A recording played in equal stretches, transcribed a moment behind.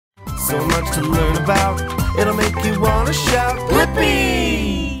so much to learn about. It'll make you want to shout,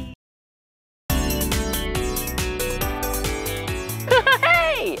 Blippi!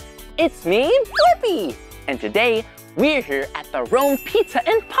 Hey, it's me, Blippi. And today, we're here at the Rome Pizza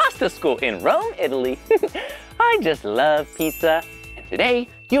and Pasta School in Rome, Italy. I just love pizza. And today,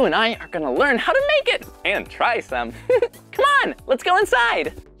 you and I are gonna learn how to make it and try some. Come on, let's go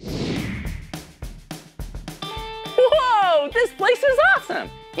inside. Whoa, this place is awesome.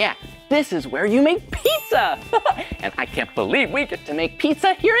 Yeah, this is where you make pizza. And I can't believe we get to make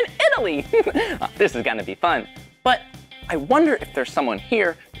pizza here in Italy. This is gonna be fun. But I wonder if there's someone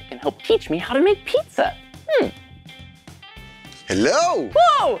here who can help teach me how to make pizza. Hello!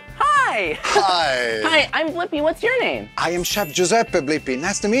 Whoa, hi! Hi! Hi, I'm Blippi, what's your name? I am Chef Giuseppe Blippi.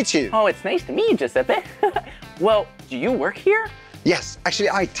 Nice to meet you. Oh, it's nice to meet you, Giuseppe. Well, do you work here? Yes, actually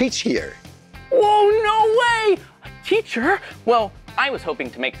I teach here. Whoa, no way! A teacher? Well, I was hoping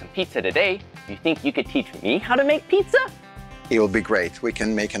to make some pizza today. Do you think you could teach me how to make pizza? It will be great. We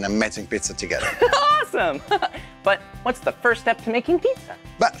can make an amazing pizza together. Awesome! But what's the first step to making pizza?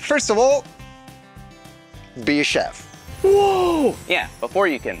 But first of all, be a chef. Whoa! Yeah, before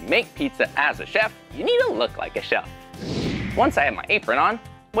you can make pizza as a chef, you need to look like a chef. Once I have my apron on,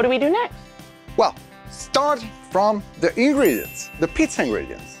 what do we do next? Well, start from the ingredients, the pizza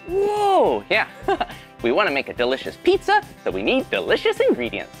ingredients. Whoa, yeah. We want to make a delicious pizza, so we need delicious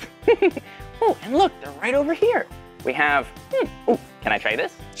ingredients. Oh, and look, they're right over here. We have, oh, can I try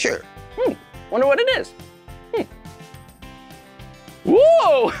this? Sure. Wonder what it is.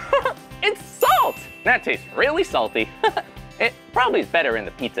 Whoa, it's salt. That tastes really salty. It probably is better in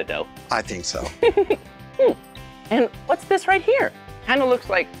the pizza dough. I think so. And what's this right here? Kind of looks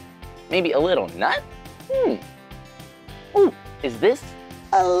like maybe a little nut. Ooh, is this?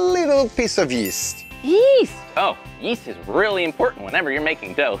 A little piece of yeast. Yeast. Oh, yeast is really important whenever you're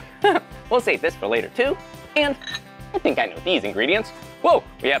making dough. We'll save this for later too. And I think I know these ingredients. Whoa,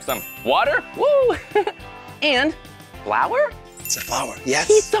 we have some water. Woo! And flour? It's a flour, yes.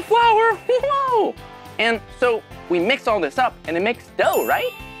 Pizza flour, whoa! And so we mix all this up and it makes dough,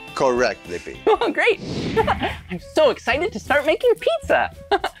 right? Correct, Blippi. Oh, great. I'm so excited to start making pizza.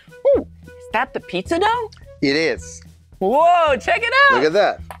 Ooh, is that the pizza dough? It is. Whoa, check it out. Look at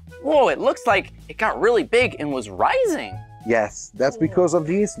that. Whoa, it looks like it got really big and was rising. Yes, that's because of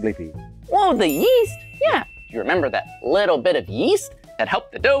the yeast, Blippi. Whoa, the yeast? Yeah, do you remember that little bit of yeast that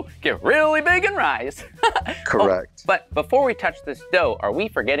helped the dough get really big and rise? Correct. Oh, but before we touch this dough, are we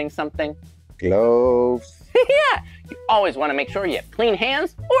forgetting something? Gloves. Yeah, you always want to make sure you have clean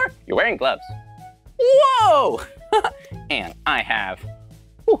hands or you're wearing gloves. Whoa! And I have,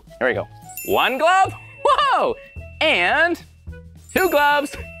 here we go. 1 glove, whoa! And 2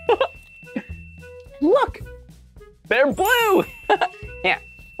 gloves. Look, they're blue. Yeah,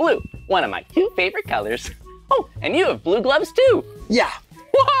 blue, one of my 2 favorite colors. Oh, and you have blue gloves too. Yeah.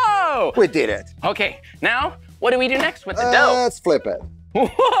 Whoa! We did it. Okay, now what do we do next with the dough? Let's flip it.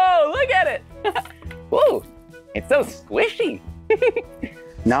 Whoa, look at it. Whoa, it's so squishy.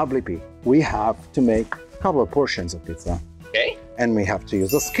 Now, Blippi, we have to make a couple of portions of pizza. Okay. And we have to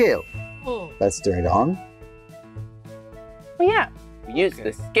use a scale. Let's turn it on. Oh yeah, we use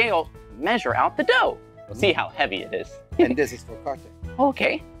the scale to measure out the dough. We'll see how heavy it is. And this is for cutting.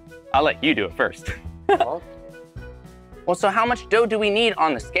 Okay, I'll let you do it first. Okay. Well, so how much dough do we need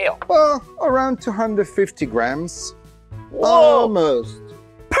on the scale? Well, around 250 grams. Whoa! Almost.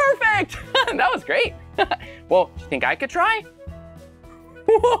 Perfect! That was great. Well, do you think I could try?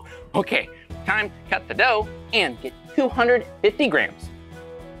 Whoa. Okay, time to cut the dough and get 250 grams.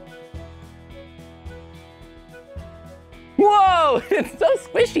 Whoa, it's so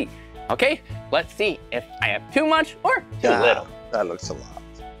squishy. Okay, let's see if I have too much or too little. That looks a lot.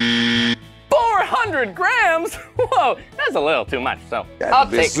 400 grams? Whoa, that's a little too much, so I'll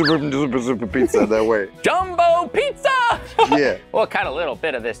take super pizza that way. jumbo pizza. Yeah. We'll cut a little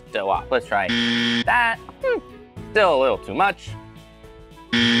bit of this dough off. Let's try that. Still a little too much.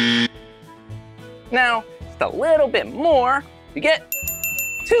 Now, just a little bit more to get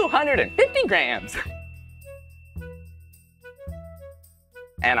 250 grams.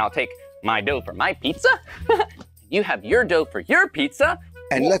 And I'll take my dough for my pizza. You have your dough for your pizza.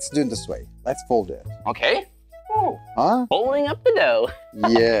 And let's do it this way. Let's fold it. Okay. Oh, Huh? folding up the dough.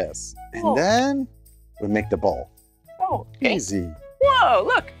 Yes. And then we make the ball. Oh, okay. Easy. Whoa,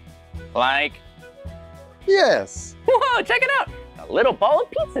 look. Like, Yes. whoa, check it out. A little ball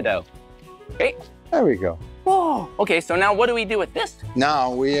of pizza dough. Okay. There we go. Whoa. Okay, so now what do we do with this?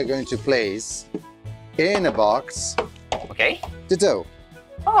 Now we are going to place in a box Okay. the dough.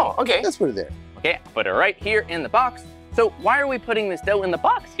 Oh, okay. Let's put it there. Okay, I'll put it right here in the box. So why are we putting this dough in the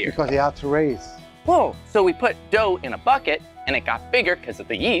box here? Because you have to raise. Whoa, so we put dough in a bucket and it got bigger because of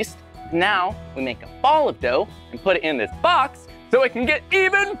the yeast. Now we make a ball of dough and put it in this box so it can get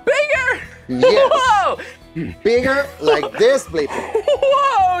even bigger. Yes. Whoa! Bigger like this, Blippi.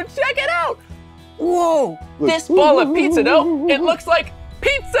 Whoa, check it out. Whoa, this ball of pizza dough, it looks like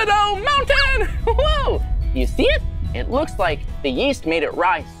Pizza Dough Mountain. Whoa, you see it? It looks like the yeast made it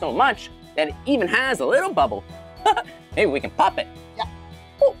rise so much that it even has a little bubble. Maybe we can pop it. Yeah.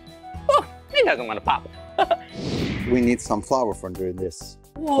 Oh, it doesn't want to pop. We need some flour for doing this.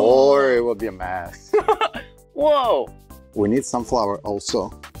 Whoa. Or it will be a mess. Whoa. We need some flour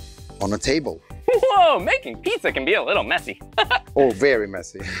also on a table. Whoa, making pizza can be a little messy. Oh, very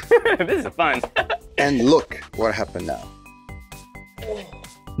messy. This is fun. And look what happened now.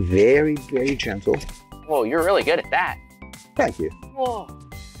 Very, very gentle. Whoa, you're really good at that. Thank you. Whoa.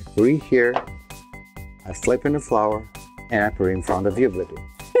 Put it here. I flip in the flour and I put it in front of you, Blippi.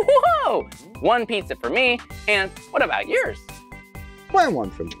 Whoa, one pizza for me. And what about yours?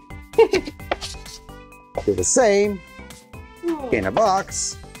 One for me. Do the same. In a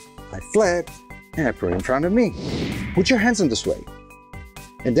box. I flip and I put it in front of me. Put your hands in this way.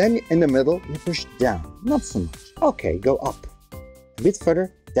 And then in the middle, you push down. Not so much. Okay, go up. A bit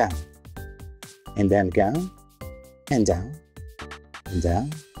further, down. And then down, and down, and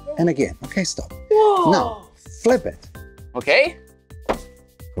down, and again. Okay, stop. Whoa. Now, flip it. Okay.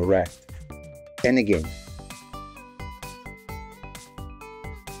 Correct. And again.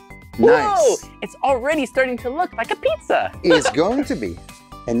 Whoa, Nice. it's already starting to look like a pizza. It's going to be.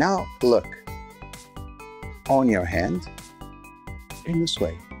 And now, look. On your hand, in this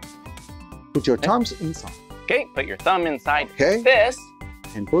way. Put your thumbs inside. Okay, put your thumb inside Okay. this.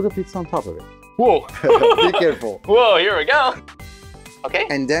 And put a pizza on top of it. Whoa. Be careful. Whoa, here we go. Okay.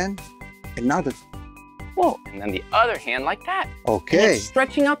 And then another. Whoa, and then the other hand like that. And Okay. it's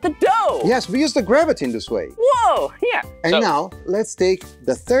stretching out the dough. Yes, we use the gravity in this way. Whoa, yeah. And So- now let's take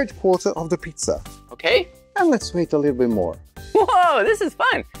the third quarter of the pizza. Okay. And let's wait a little bit more. Whoa, this is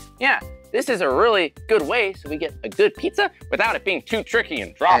fun. Yeah, this is a really good way so we get a good pizza without it being too tricky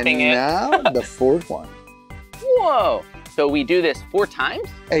and dropping And it. now the fourth one. Whoa, so we do this 4 times?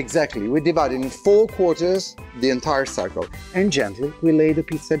 Exactly. We divide it in 4 quarters, the entire circle. And gently, we lay the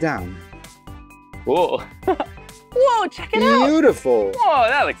pizza down. Whoa. Whoa, check it out. Beautiful. Whoa,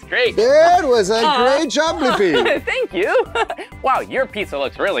 that looks great. That was a great job, Blippi. Thank you. Wow, your pizza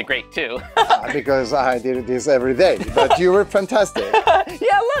looks really great too. Because I did this every day, but you were fantastic.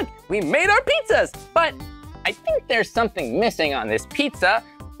 Yeah, look, we made our pizzas, but I think there's something missing on this pizza.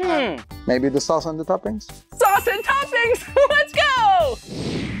 Maybe the sauce and the toppings? Sauce and toppings, let's go!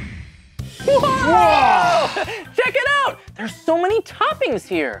 Whoa! Check it out, there's so many toppings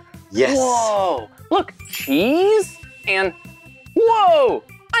here. Yes. Whoa, look, cheese and whoa,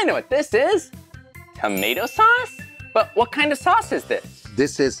 I know what this is. Tomato sauce? But what kind of sauce is this?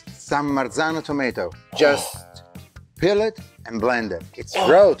 This is San Marzano tomato. Just peel it and blend it. It's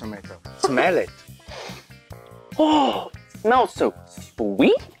raw tomato. Smell it. Oh, it smells so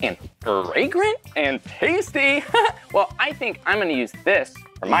sweet and fragrant and tasty. Well, I think I'm gonna use this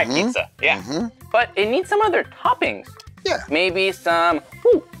for my pizza. Yeah. But it needs some other toppings. Yeah. Maybe some,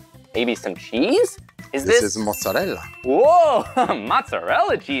 maybe some cheese? This is mozzarella. Whoa,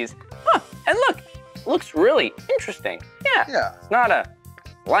 mozzarella cheese. Huh, and look, it looks really interesting. Yeah. Yeah. It's not a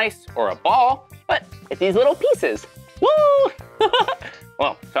slice or a ball, but it's these little pieces. Woo!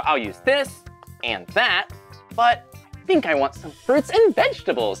 Well, so I'll use this and that, but I think I want some fruits and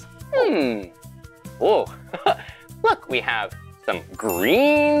vegetables. Oh, look, we have some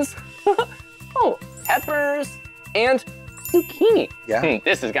greens, oh, peppers, and zucchini. Yeah.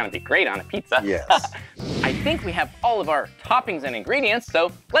 This is gonna be great on a pizza. Yes. I think we have all of our toppings and ingredients,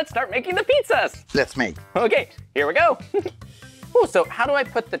 so let's start making the pizzas. Let's make. Okay, here we go. Oh, so how do I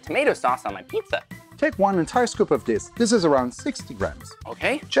put the tomato sauce on my pizza? Take 1 entire scoop of this. This is around 60 grams.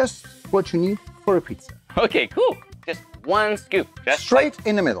 Okay. Just what you need for a pizza. Okay, cool. Just 1 scoop. Just Straight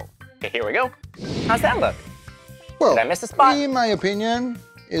in the middle. Okay, here we go. How's that look? Well, Did I miss a spot? in my opinion,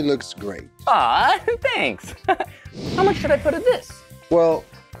 it looks great. Aw, thanks. How much should I put of this? Well,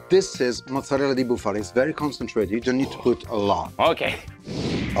 this is mozzarella di bufala. It's very concentrated. You don't need to put a lot. Okay.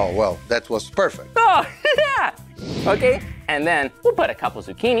 Oh, well, that was perfect. Oh, yeah. Okay, and then we'll put a couple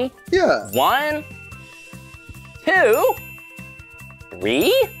zucchini. Yeah. 1, 2,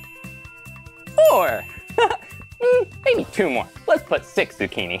 3, 4. Maybe 2 more. Let's put 6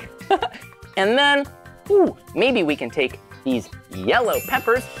 zucchini. And then, maybe we can take these yellow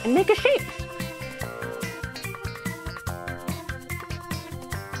peppers and make a shape.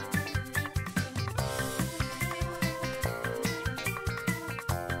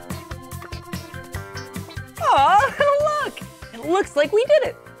 looks like we did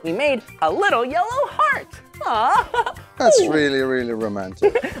it. We made a little yellow heart. Aw. That's really, really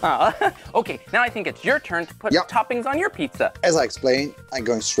romantic. Aw. Okay, now I think it's your turn to put toppings on your pizza. As I explained, I'm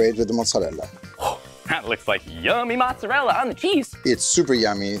going straight with the mozzarella. That looks like yummy mozzarella on the cheese. It's super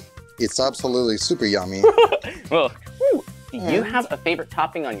yummy. It's absolutely super yummy. Well, do you have a favorite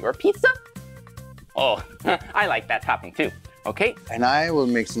topping on your pizza? Oh, I like that topping too. Okay. And I will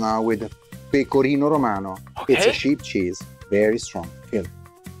mix now with the pecorino romano. Okay. It's a sheep cheese, very strong. Feel it.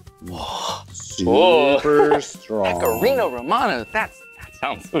 Super strong. Pecorino romano, that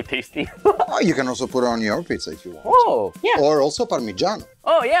sounds so tasty. Oh, you can also put it on your pizza if you want. Oh, yeah. Or also parmigiano.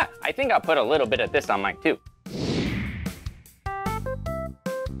 Oh, yeah. I think I'll put a little bit of this on mine too.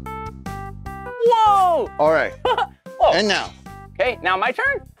 Whoa! All right. Whoa. And now. Okay, now my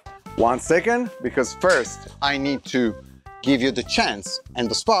turn? 1 second, because first I need to give you the chance and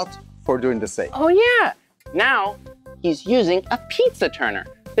the spot for doing the same. Oh, yeah. Now he's using a pizza turner.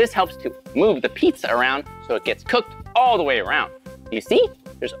 This helps to move the pizza around so it gets cooked all the way around. You see,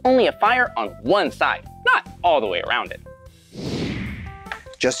 there's only a fire on one side, not all the way around it.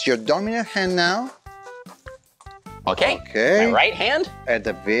 Just your dominant hand now. Okay. Okay. My right hand. At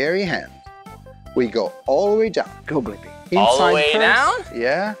the very end. We go all the way down. Go, Blippi. All the way down?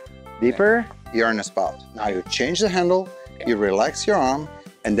 Yeah. Deeper. You're in a spot. Now you change the handle, you relax your arm,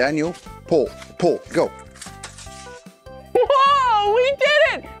 and then you pull, go. Whoa, we did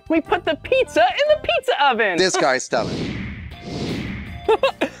it! We put the pizza in the pizza oven. This guy's talented.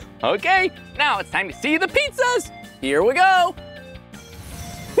 Okay, now it's time to see the pizzas. Here we go.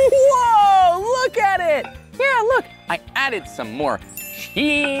 Whoa, look at it. Yeah, look, I added some more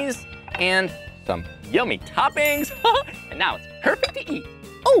cheese and some yummy toppings. And now it's perfect to eat.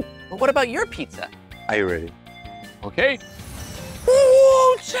 Oh, but what about your pizza? Are you ready? Okay.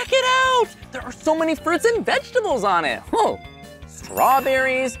 Whoa, check it out. There are so many fruits and vegetables on it. Oh,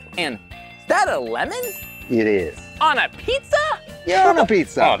 strawberries and is that a lemon? It is. On a pizza? Yeah, on a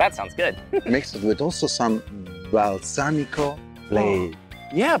pizza. Oh, that sounds good. Mixed it with also some balsamico glaze.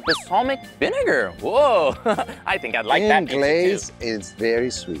 Yeah, balsamic vinegar. Whoa, I think I'd like that And pizza glaze too. is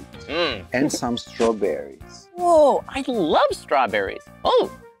very sweet. And some strawberries. Whoa, I love strawberries. Oh,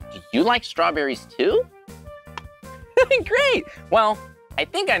 do you like strawberries too? Great. Well, I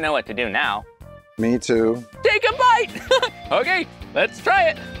think I know what to do now. Me too. Take a bite. Okay, let's try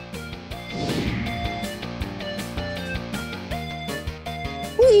it.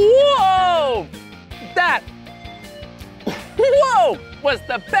 Whoa! That, whoa, was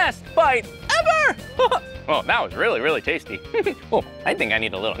the best bite ever! Oh, that was really, really tasty. Oh, I think I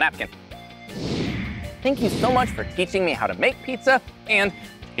need a little napkin. Thank you so much for teaching me how to make pizza and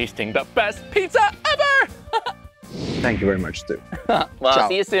tasting the best pizza ever! Thank you very much too. Well, Ciao. I'll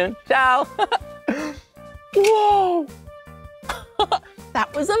see you soon. Ciao. Whoa!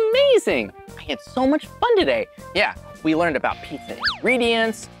 That was amazing. I had so much fun today. Yeah, we learned about pizza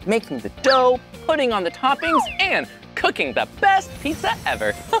ingredients, making the dough, putting on the toppings, and cooking the best pizza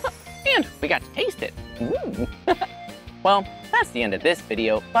ever. And we got to taste it. Well, that's the end of this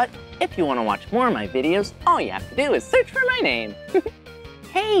video, but if you want to watch more of my videos, all you have to do is search for my name.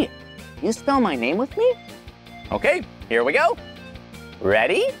 Hey, can you spell my name with me? Okay, here we go.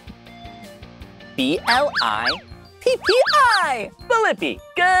 Ready? B-L-I-P-P-I. Blippi,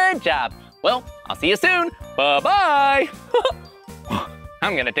 good job. Well, I'll see you soon. Bye-bye.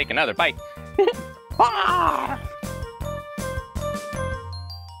 I'm gonna take another bite. Ah!